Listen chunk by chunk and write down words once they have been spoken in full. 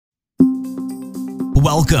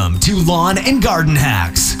Welcome to Lawn and Garden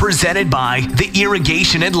Hacks, presented by the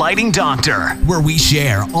Irrigation and Lighting Doctor, where we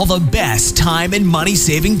share all the best time and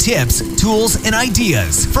money-saving tips, tools, and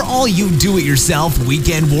ideas for all you do-it-yourself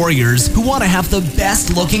weekend warriors who want to have the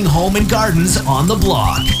best-looking home and gardens on the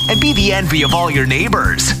block and be the envy of all your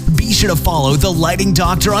neighbors. Be sure to follow the Lighting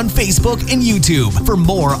Doctor on Facebook and YouTube for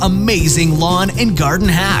more amazing lawn and garden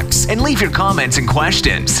hacks. And leave your comments and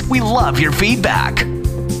questions. We love your feedback.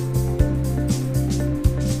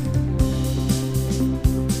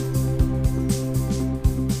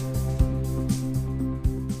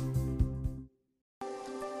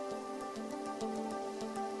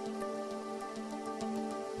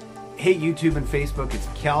 Hey YouTube and Facebook, it's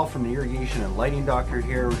Cal from the Irrigation and Lighting Doctor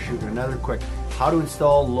here. We're shooting another quick how to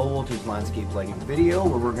install low voltage landscape lighting video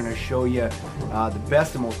where we're going to show you the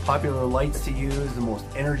best and most popular lights to use, the most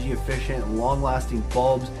energy efficient and long lasting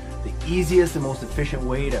bulbs, the easiest and most efficient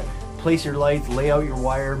way to place your lights, lay out your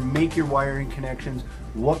wire, make your wiring connections,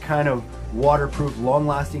 what kind of waterproof long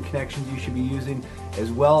lasting connections you should be using, as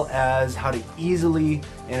well as how to easily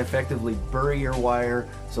and effectively bury your wire.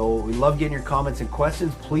 So we love getting your comments and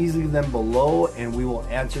questions. Please leave them below and we will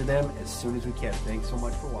answer them as soon as we can. Thanks so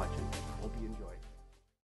much for watching. Hope you enjoy.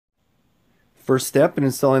 First step in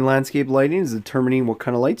installing landscape lighting is determining what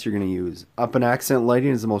kind of lights you're going to use. Up and accent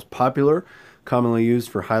lighting is the most popular, commonly used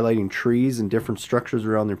for highlighting trees and different structures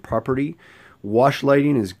around their property. Wash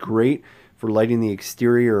lighting is great for lighting the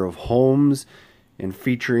exterior of homes and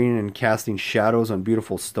featuring and casting shadows on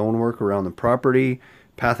beautiful stonework around the property.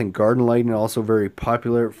 Path and garden lighting also very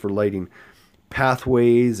popular for lighting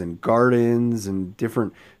pathways and gardens and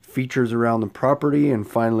different features around the property. And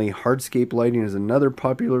finally, hardscape lighting is another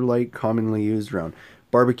popular light commonly used around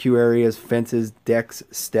barbecue areas, fences, decks,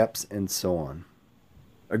 steps, and so on.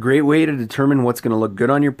 A great way to determine what's going to look good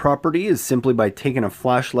on your property is simply by taking a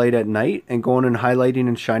flashlight at night and going and highlighting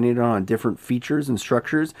and shining it on different features and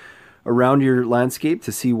structures around your landscape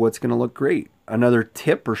to see what's going to look great. Another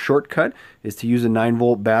tip or shortcut is to use a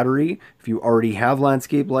 9-volt battery. If you already have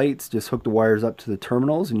landscape lights, just hook the wires up to the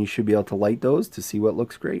terminals and you should be able to light those to see what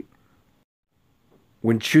looks great.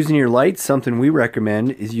 When choosing your lights, something we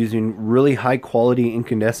recommend is using really high quality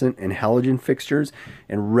incandescent and halogen fixtures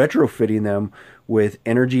and retrofitting them with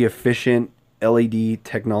energy efficient LED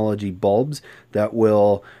technology bulbs that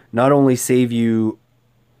will not only save you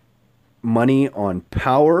money on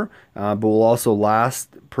power, but will also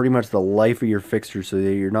last pretty much the life of your fixture so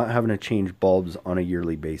that you're not having to change bulbs on a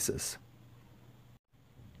yearly basis.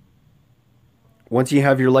 Once you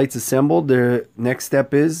have your lights assembled, the next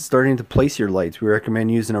step is starting to place your lights. We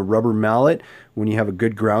recommend using a rubber mallet when you have a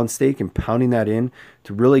good ground stake and pounding that in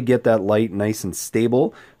to really get that light nice and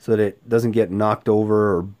stable so that it doesn't get knocked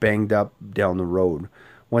over or banged up down the road.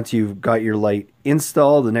 Once you've got your light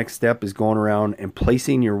installed, the next step is going around and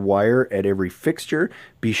placing your wire at every fixture.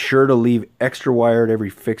 Be sure to leave extra wire at every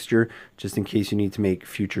fixture just in case you need to make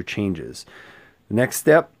future changes. The next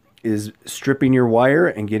step is stripping your wire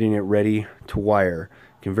and getting it ready to wire.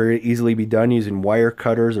 It can very easily be done using wire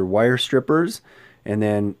cutters or wire strippers, and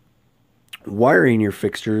then wiring your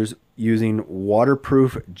fixtures using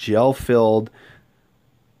waterproof gel-filled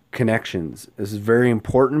connections. This is very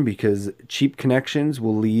important because cheap connections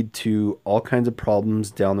will lead to all kinds of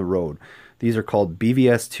problems down the road. These are called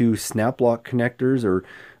BVS2 snap lock connectors, are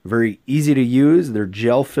very easy to use. They're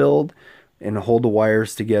gel filled and hold the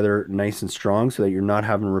wires together nice and strong so that you're not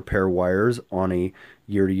having to repair wires on a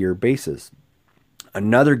year-to-year basis.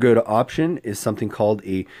 Another good option is something called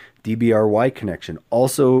a DBRY connection.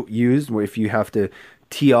 Also used if you have to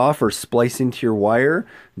tee off or splice into your wire,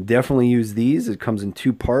 definitely use these. It comes in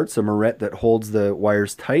two parts, a moret that holds the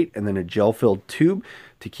wires tight and then a gel-filled tube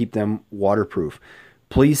to keep them waterproof.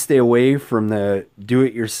 Please stay away from the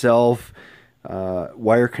do-it-yourself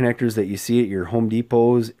wire connectors that you see at your Home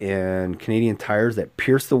Depots and Canadian Tires that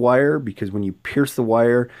pierce the wire, because when you pierce the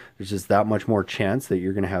wire, there's just that much more chance that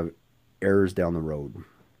you're going to have errors down the road.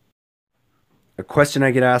 A question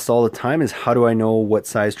I get asked all the time is, how do I know what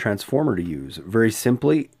size transformer to use? Very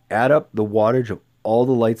simply, add up the wattage of all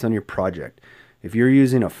the lights on your project. If you're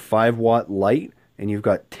using a 5-watt light and you've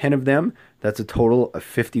got 10 of them, that's a total of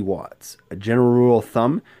 50 watts. A general rule of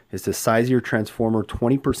thumb is to size your transformer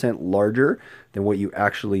 20% larger than what you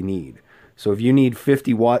actually need. So if you need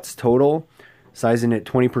 50 watts total, sizing it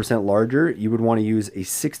 20% larger, you would want to use a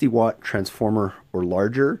 60-watt transformer or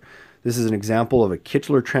larger. This is an example of a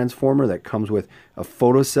Kichler transformer that comes with a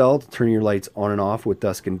photocell to turn your lights on and off with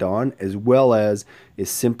dusk and dawn, as well as a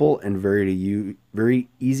simple and very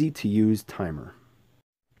easy to use timer.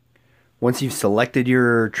 Once you've selected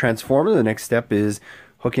your transformer, the next step is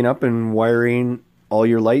hooking up and wiring all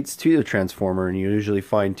your lights to the transformer, and you usually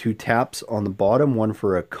find 2 taps on the bottom, one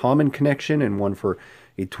for a common connection and one for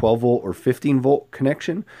a 12 volt or 15 volt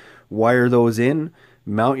connection. Wire those in,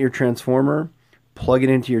 mount your transformer, plug it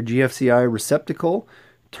into your GFCI receptacle,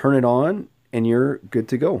 turn it on, and you're good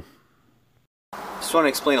to go. Just want to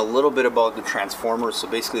explain a little bit about the transformers. So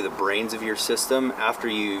basically the brains of your system. After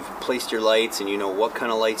you've placed your lights and you know what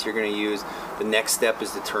kind of lights you're going to use, the next step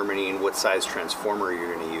is determining what size transformer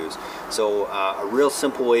you're going to use. So a real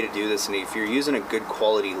simple way to do this, and if you're using a good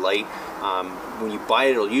quality light, when you buy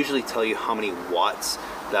it, it'll usually tell you how many watts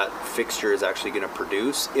that fixture is actually going to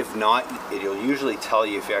produce. If not, it'll usually tell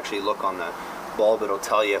you, if you actually look on the bulb, it'll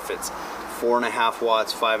tell you if it's 4.5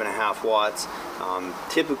 watts, 5.5 watts.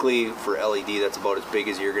 Typically for LED, that's about as big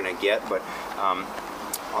as you're going to get, but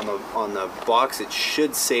on the box it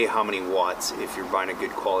should say how many watts if you're buying a good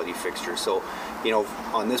quality fixture. So, you know,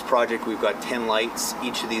 on this project we've got 10 lights.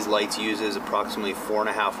 Each of these lights uses approximately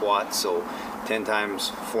 4.5 watts, so 10 times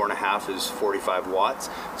 4.5 is 45 watts.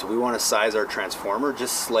 So we want to size our transformer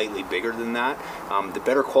just slightly bigger than that. The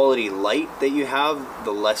better quality light that you have,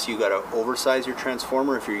 the less you got to oversize your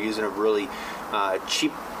transformer. If you're using a really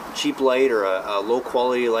cheap light or a low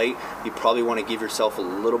quality light, you probably want to give yourself a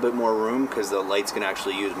little bit more room, because the light's going to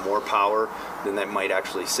actually use more power than that might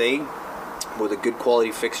actually say. With a good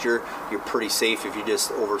quality fixture, you're pretty safe if you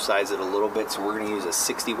just oversize it a little bit. So we're going to use a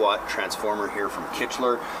 60 watt transformer here from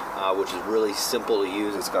Kichler, which is really simple to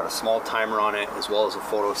use. It's got a small timer on it as well as a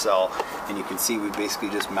photocell, and you can see we basically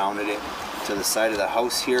just mounted it to the side of the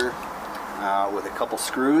house here with a couple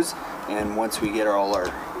screws. And once we get all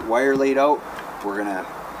our wire laid out, we're going to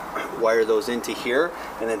wire those into here.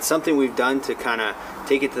 And then something we've done to kind of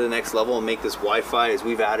take it to the next level and make this Wi-Fi is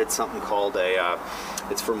we've added something called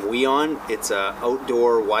it's from Weon. It's a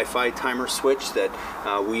outdoor Wi-Fi timer switch that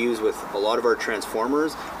we use with a lot of our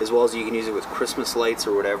transformers, as well as you can use it with Christmas lights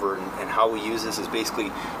or whatever. And how we use this is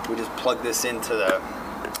basically we just plug this into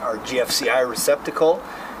our GFCI receptacle,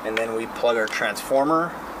 and then we plug our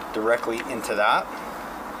transformer directly into that.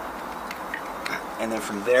 And then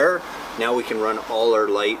from there, now we can run all our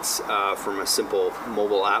lights from a simple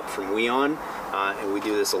mobile app from Weon, and we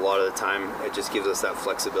do this a lot of the time. It just gives us that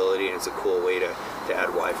flexibility, and it's a cool way to add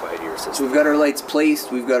Wi-Fi to your system. So we've got our lights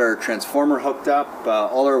placed, we've got our transformer hooked up,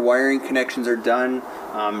 all our wiring connections are done.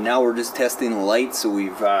 Now we're just testing the lights, so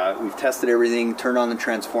we've tested everything, turned on the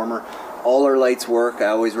transformer. All our lights work. I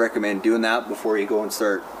always recommend doing that before you go and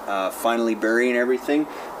start finally burying everything.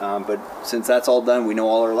 But since that's all done, we know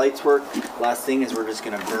all our lights work. Last thing is we're just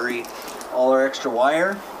going to bury all our extra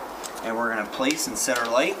wire, and we're going to place and set our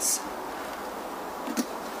lights.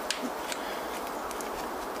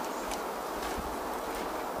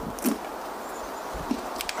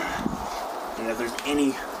 And if there's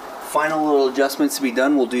any final little adjustments to be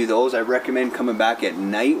done, we'll do those. I recommend coming back at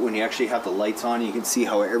night when you actually have the lights on. You can see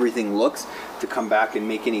how everything looks, to come back and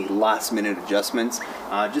make any last minute adjustments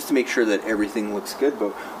just to make sure that everything looks good.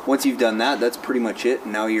 But once you've done that, that's pretty much it.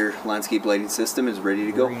 Now your landscape lighting system is ready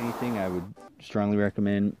to go. Anything, I would strongly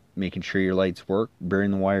recommend making sure your lights work.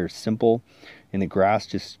 Burying the wire is simple. In the grass,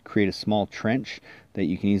 just create a small trench that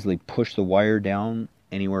you can easily push the wire down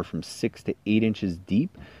anywhere from 6 to 8 inches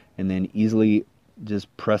deep, and then easily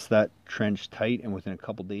just press that trench tight, and within a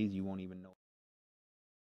couple days you won't even know.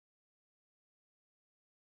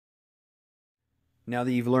 Now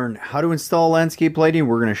that you've learned how to install landscape lighting,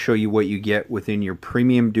 we're going to show you what you get within your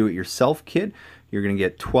premium do-it-yourself kit. You're going to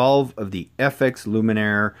get 12 of the FX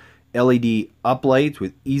Luminaire LED uplights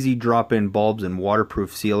with easy drop-in bulbs and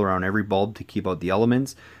waterproof seal around every bulb to keep out the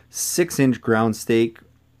elements, 6-inch ground stake,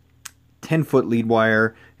 10-foot lead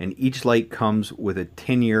wire, and each light comes with a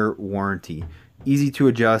 10-year warranty. Easy to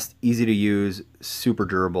adjust, easy to use, super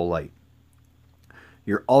durable light.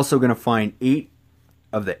 You're also going to find 8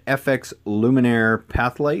 of the FX Luminaire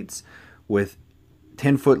path lights with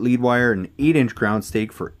 10-foot lead wire and 8-inch ground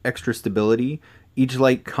stake for extra stability. Each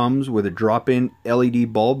light comes with a drop-in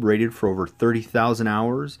LED bulb rated for over 30,000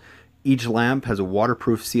 hours. Each lamp has a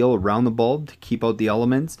waterproof seal around the bulb to keep out the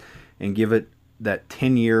elements and give it that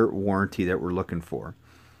 10-year warranty that we're looking for.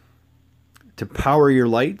 To power your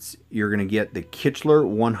lights, you're going to get the Kichler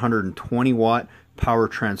 120 watt power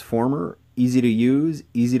transformer. Easy to use,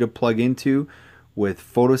 easy to plug into with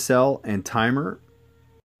photocell and timer.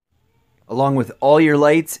 Along with all your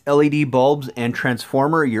lights, LED bulbs, and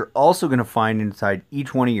transformer, you're also going to find inside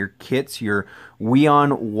each one of your kits your Weon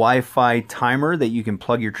Wi-Fi timer that you can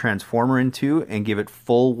plug your transformer into and give it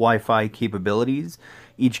full Wi-Fi capabilities.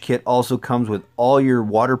 Each kit also comes with all your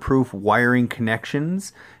waterproof wiring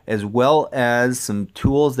connections, as well as some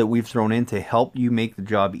tools that we've thrown in to help you make the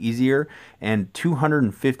job easier, and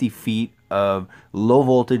 250 feet of low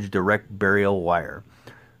voltage direct burial wire.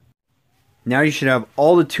 Now you should have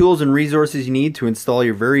all the tools and resources you need to install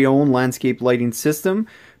your very own landscape lighting system.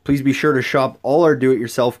 Please be sure to shop all our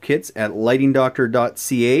do-it-yourself kits at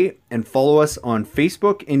lightingdoctor.ca and follow us on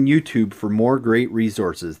Facebook and YouTube for more great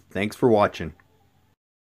resources. Thanks for watching.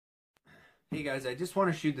 Hey guys, I just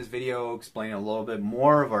want to shoot this video explaining a little bit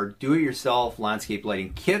more of our do-it-yourself landscape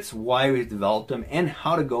lighting kits, why we've developed them, and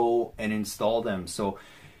how to go and install them. So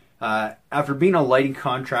after being a lighting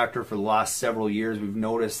contractor for the last several years, we've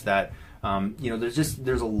noticed that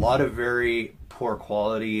there's a lot of very poor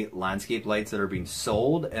quality landscape lights that are being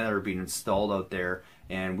sold and that are being installed out there,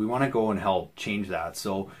 and we want to go and help change that.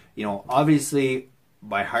 So obviously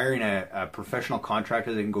by hiring a professional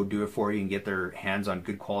contractor that can go do it for you and get their hands on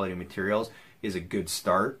good quality materials is a good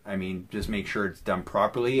start. I mean, just make sure it's done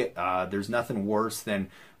properly. There's nothing worse than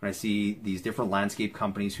when I see these different landscape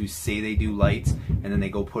companies who say they do lights and then they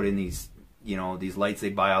go put in these these lights they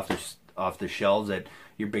buy off the shelves at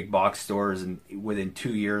your big box stores, and within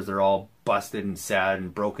 2 years they're all busted and sad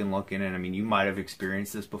and broken looking. And I mean, you might have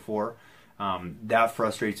experienced this before. That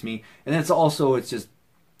frustrates me. And it's just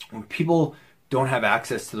when people don't have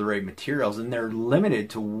access to the right materials and they're limited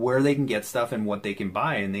to where they can get stuff and what they can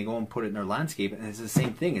buy, and they go and put it in their landscape, and it's the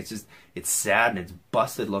same thing. It's sad and it's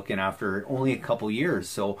busted looking after only a couple years.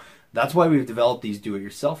 So that's why we've developed these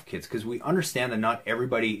do-it-yourself kits, because we understand that not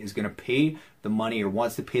everybody is going to pay the money or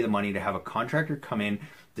wants to pay the money to have a contractor come in,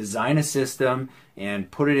 design a system,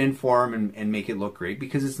 and put it in for them and make it look great,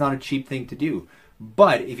 because it's not a cheap thing to do.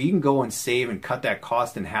 But if you can go and save and cut that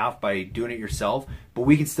cost in half by doing it yourself, but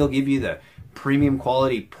we can still give you the premium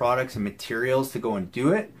quality products and materials to go and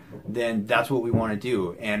do it, then that's what we want to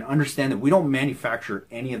do. And understand that we don't manufacture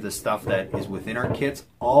any of the stuff that is within our kits.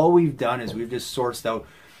 All we've done is we've just sourced out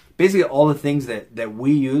basically all the things that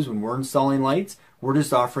we use when we're installing lights. We're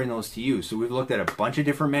just offering those to you. So we've looked at a bunch of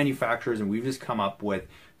different manufacturers, and we've just come up with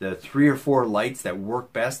the 3 or 4 lights that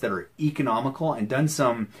work best, that are economical, and done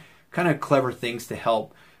some kind of clever things to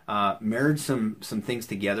help marriage some things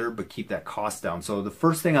together but keep that cost down. So the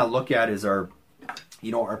first thing I look at is our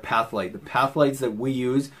path light. The path lights that we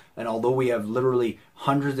use, and although we have literally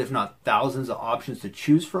hundreds if not thousands of options to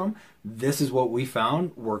choose from, this is what we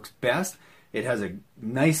found works best. It has a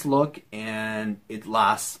nice look and it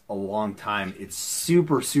lasts a long time. It's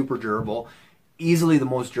super durable, easily the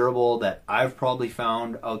most durable that I've probably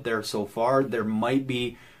found out there so far. There might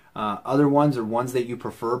be other ones or ones that you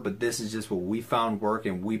prefer, but this is just what we found work,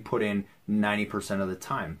 and we put in 90% of the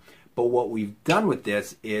time. But what we've done with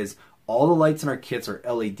this is all the lights in our kits are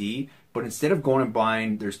LED, but instead of going and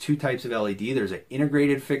buying, there's 2 types of LED. There's an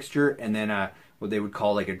integrated fixture and then what they would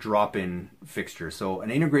call like a drop-in fixture. So an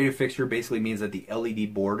integrated fixture basically means that the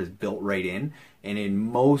LED board is built right in, and in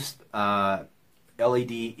most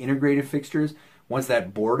LED integrated fixtures, once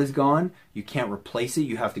that board is gone, you can't replace it.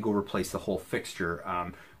 You have to go replace the whole fixture.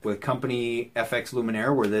 With company FX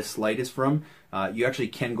Luminaire, where this light is from, you actually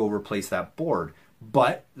can go replace that board.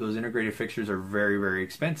 But those integrated fixtures are very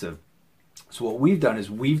expensive. So what we've done is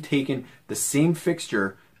we've taken the same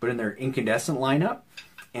fixture, but in their incandescent lineup,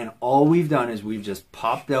 and all we've done is we've just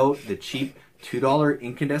popped out the cheap $2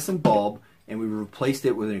 incandescent bulb, and we replaced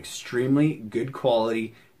it with an extremely good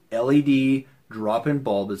quality LED drop-in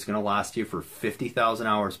bulb that's going to last you for 50,000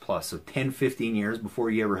 hours plus, so 10-15 years before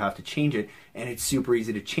you ever have to change it, and it's super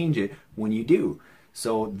easy to change it when you do.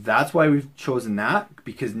 So that's why we've chosen that,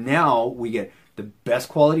 because now we get the best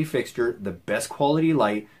quality fixture, the best quality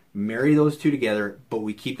light, marry those two together, but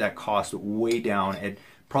we keep that cost way down at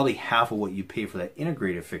probably half of what you pay for that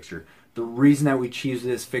integrated fixture. The reason that we choose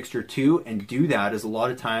this fixture too and do that is a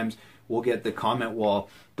lot of times we'll get the comment, well,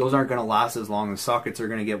 those aren't going to last as long, the sockets are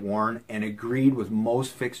going to get worn, and agreed with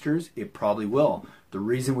most fixtures, it probably will. The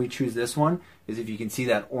reason we choose this one is if you can see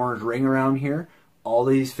that orange ring around here, all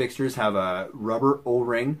these fixtures have a rubber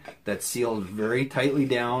O-ring that seals very tightly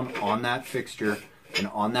down on that fixture and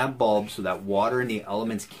on that bulb so that water and the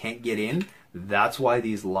elements can't get in. That's why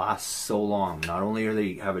these last so long. Not only are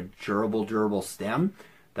they have a durable stem,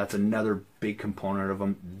 that's another big component of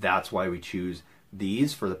them. That's why we choose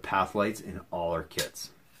these for the path lights in all our kits.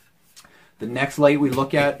 The next light we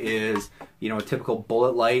look at is, a typical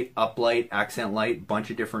bullet light, uplight, accent light, bunch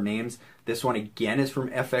of different names. This one again is from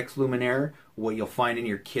FX Luminaire. What you'll find in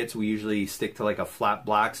your kits, we usually stick to like a flat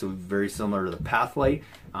black, so very similar to the path light.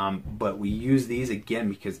 But we use these again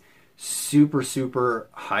because super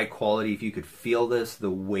high quality. If you could feel this, the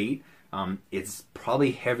weight, it's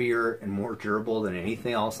probably heavier and more durable than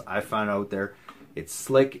anything else I found out there. It's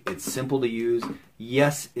slick, it's simple to use.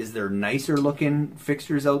 Yes, is there nicer looking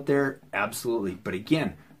fixtures out there? Absolutely. But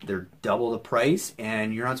again, They're double the price,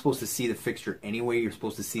 and you're not supposed to see the fixture anyway. You're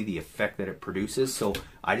supposed to see the effect that it produces. So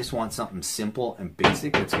I just want something simple and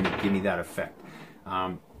basic that's going to give me that effect.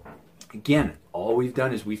 Again, all we've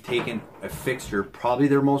done is we've taken a fixture, probably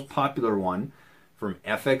their most popular one, from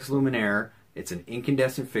FX Luminaire. It's an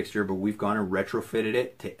incandescent fixture, but we've gone and retrofitted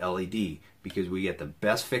it to LED because we get the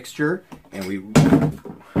best fixture, and we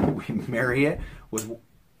marry it with,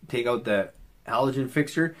 take out the halogen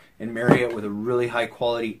fixture and marry it with a really high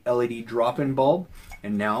quality LED drop-in bulb,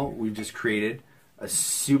 and now we've just created a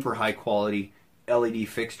super high quality LED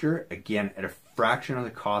fixture, again at a fraction of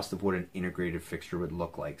the cost of what an integrated fixture would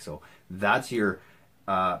look like. So that's your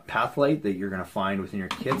path light that you're going to find within your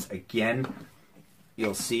kits. Again,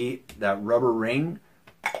 you'll see that rubber ring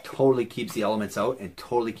totally keeps the elements out and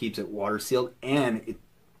totally keeps it water sealed, and it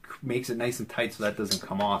makes it nice and tight so that doesn't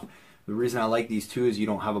come off. The reason I like these too is you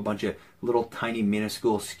don't have a bunch of little tiny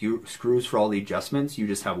minuscule screws for all the adjustments. You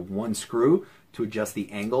just have one screw to adjust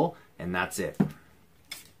the angle, and that's it.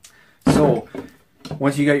 So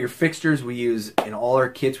once you got your fixtures, we use, in all our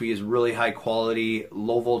kits, we use really high quality,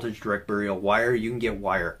 low voltage direct burial wire. You can get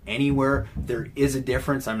wire anywhere. There is a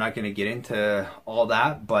difference. I'm not going to get into all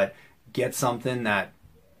that, but get something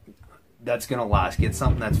that's going to last. Get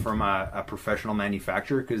something that's from a professional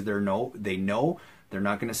manufacturer, because they know they're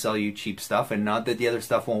not going to sell you cheap stuff. And not that the other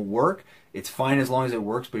stuff won't work. It's fine as long as it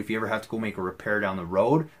works, but if you ever have to go make a repair down the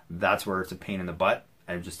road, that's where it's a pain in the butt.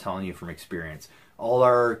 I'm just telling you from experience. All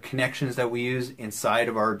our connections that we use inside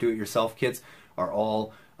of our do-it-yourself kits are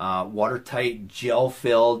all watertight,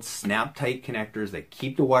 gel-filled, snap-tight connectors that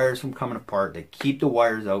keep the wires from coming apart. They keep the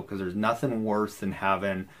wires out, because there's nothing worse than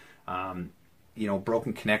having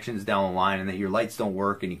broken connections down the line, and that your lights don't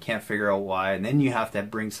work and you can't figure out why, and then you have to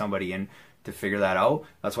bring somebody in to figure that out.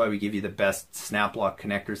 That's why we give you the best snap lock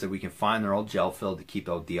connectors that we can find. They're all gel-filled to keep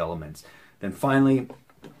out the elements. Then finally,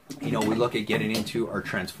 we look at getting into our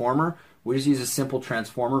transformer. We just use a simple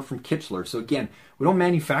transformer from Kichler. So again, we don't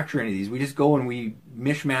manufacture any of these. We just go and we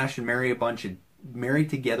mishmash and marry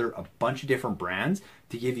together a bunch of different brands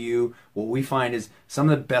to give you what we find is some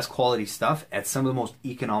of the best quality stuff at some of the most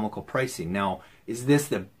economical pricing. Now, is this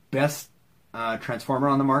the best transformer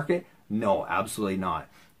on the market? No, absolutely not.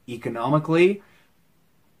 Economically,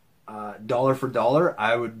 dollar for dollar,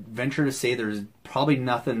 I would venture to say there's probably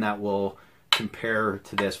nothing that will compare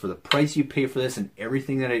to this. For the price you pay for this and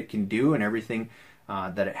everything that it can do and everything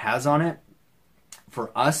that it has on it,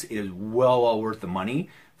 for us it is well worth the money.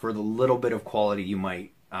 For the little bit of quality you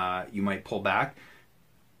might pull back,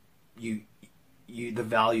 the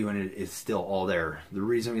value in it is still all there. The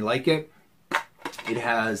reason we like it, it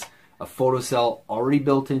has a photocell already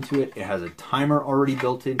built into it. It has a timer already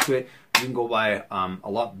built into it. You can go buy a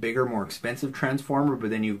lot bigger, more expensive transformer, but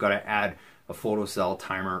then you've got to add a photocell,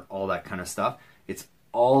 timer, all that kind of stuff. It's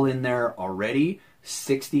all in there already,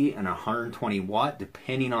 60 and 120 watt,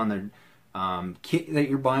 depending on the kit that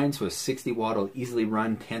you're buying. So a 60 watt will easily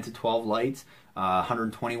run 10 to 12 lights.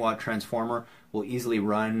 120 watt transformer will easily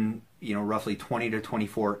run, roughly 20 to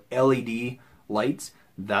 24 LED lights.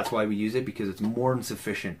 That's why we use it, because it's more than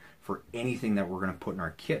sufficient for anything that we're going to put in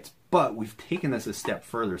our kits. But we've taken this a step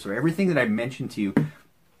further. So everything that I mentioned to you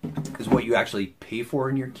is what you actually pay for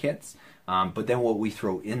in your kits. But then what we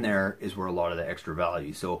throw in there is where a lot of the extra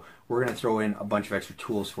value. So we're going to throw in a bunch of extra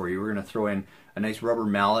tools for you. We're going to throw in a nice rubber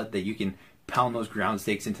mallet that you can pound those ground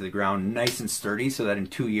stakes into the ground nice and sturdy, so that in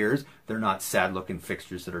 2 years they're not sad looking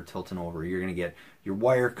fixtures that are tilting over. You're going to get your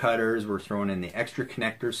wire cutters. We're throwing in the extra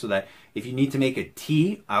connectors so that if you need to make a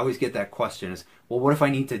tee, I always get that question is, well, what if I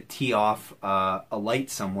need to tee off a light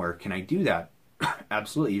somewhere? Can I do that?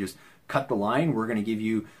 Absolutely. You just cut the line. We're going to give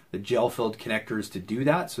you the gel filled connectors to do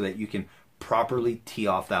that, so that you can properly tee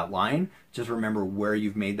off that line. Just remember where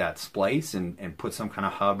you've made that splice and put some kind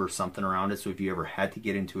of hub or something around it, so if you ever had to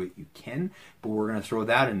get into it, you can. But we're going to throw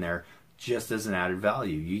that in there just as an added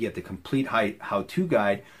value. You get the complete how-to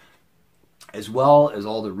guide, as well as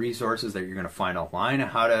all the resources that you're going to find online on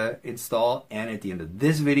how to install. And at the end of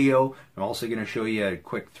this video, I'm also going to show you a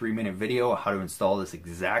quick 3-minute video of how to install this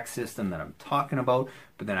exact system that I'm talking about.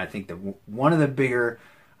 But then I think that one of the bigger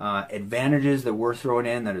advantages that we're throwing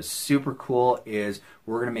in that is super cool is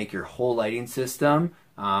we're going to make your whole lighting system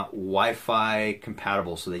Wi-Fi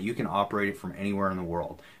compatible, so that you can operate it from anywhere in the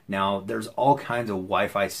world. Now, there's all kinds of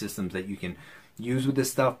Wi-Fi systems that you can use with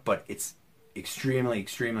this stuff, but it's extremely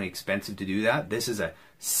expensive to do that. This is a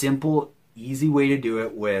simple, easy way to do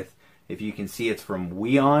it with, if you can see, it's from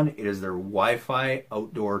Weon. It is their Wi-Fi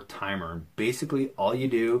outdoor timer. And basically all you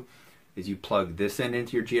do is you plug this end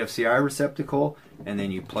into your GFCI receptacle, and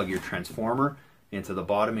then you plug your transformer into the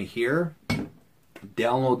bottom of here,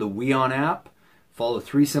 download the Weon app, Follow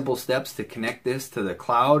 3 simple steps to connect this to the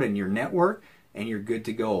cloud and your network, and you're good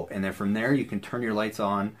to go. And then from there, you can turn your lights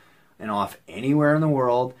on and off anywhere in the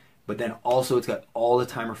world. But then also it's got all the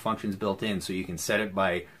timer functions built in, so you can set it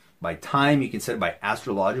by time, you can set it by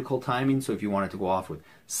astrological timing. So if you want it to go off with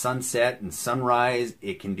sunset and sunrise,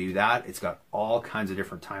 it can do that. It's got all kinds of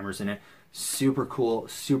different timers in it. Super cool,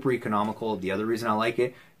 super economical. The other reason I like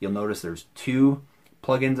it, you'll notice there's 2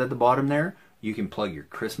 plugins at the bottom there. You can plug your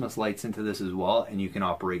Christmas lights into this as well, and you can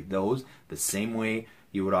operate those the same way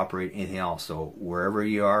you would operate anything else. So wherever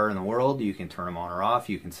you are in the world, you can turn them on or off,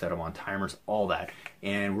 you can set them on timers, all that.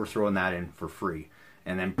 And we're throwing that in for free.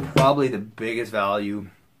 And then probably the biggest value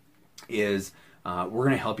is we're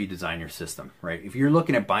going to help you design your system, right? If you're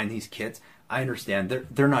looking at buying these kits, I understand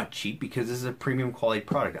they're not cheap because this is a premium quality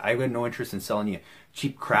product. I've got no interest in selling you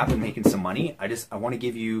cheap crap and making some money. I want to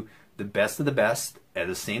give you the best of the best,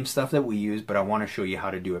 the same stuff that we use, but I want to show you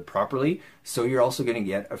how to do it properly. So you're also going to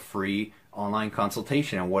get a free online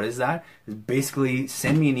consultation. And what is that? Is basically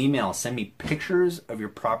send me an email, send me pictures of your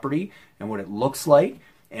property and what it looks like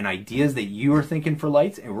and ideas that you are thinking for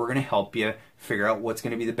lights, and we're going to help you figure out what's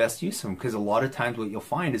going to be the best use of them. Because a lot of times what you'll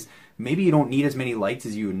find is maybe you don't need as many lights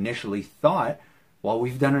as you initially thought. Well,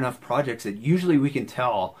 we've done enough projects that usually we can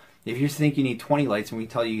tell if you think you need 20 lights and we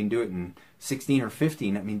tell you can do it in 16 or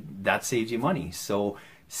 15, I mean, that saves you money. So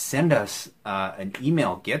send us an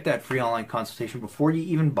email, get that free online consultation before you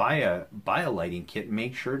even buy a lighting kit.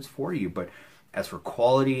 Make sure it's for you. But as for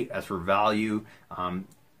quality, as for value,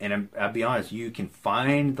 and I'll be honest, you can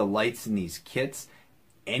find the lights in these kits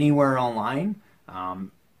anywhere online.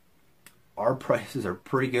 Our prices are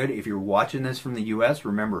pretty good. If you're watching this from the US,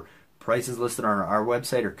 remember, prices listed on our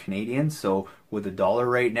website are Canadian. So with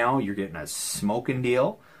 $1 right now, you're getting a smoking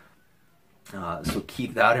deal. So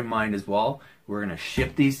keep that in mind as well. We're going to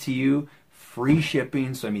ship these to you, free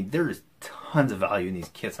shipping. So I mean, there's tons of value in these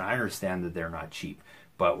kits, and I understand that they're not cheap,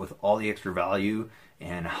 but with all the extra value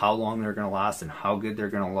and how long they're going to last and how good they're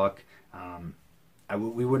going to look,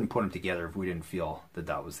 we wouldn't put them together if we didn't feel that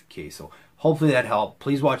that was the case. So hopefully that helped.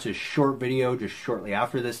 Please watch this short video just shortly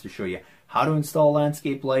after this to show you how to install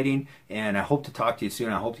landscape lighting, and I hope to talk to you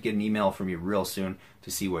soon. I hope to get an email from you real soon to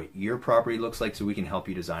see what your property looks like so we can help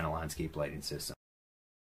you design a landscape lighting system.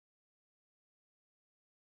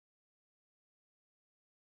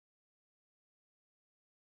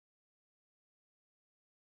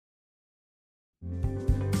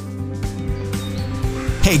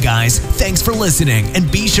 Hey guys, thanks for listening, and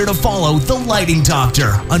be sure to follow The Lighting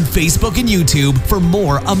Doctor on Facebook and YouTube for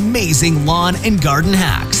more amazing lawn and garden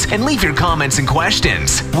hacks. And leave your comments and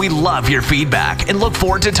questions. We love your feedback and look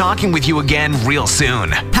forward to talking with you again real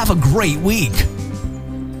soon. Have a great week.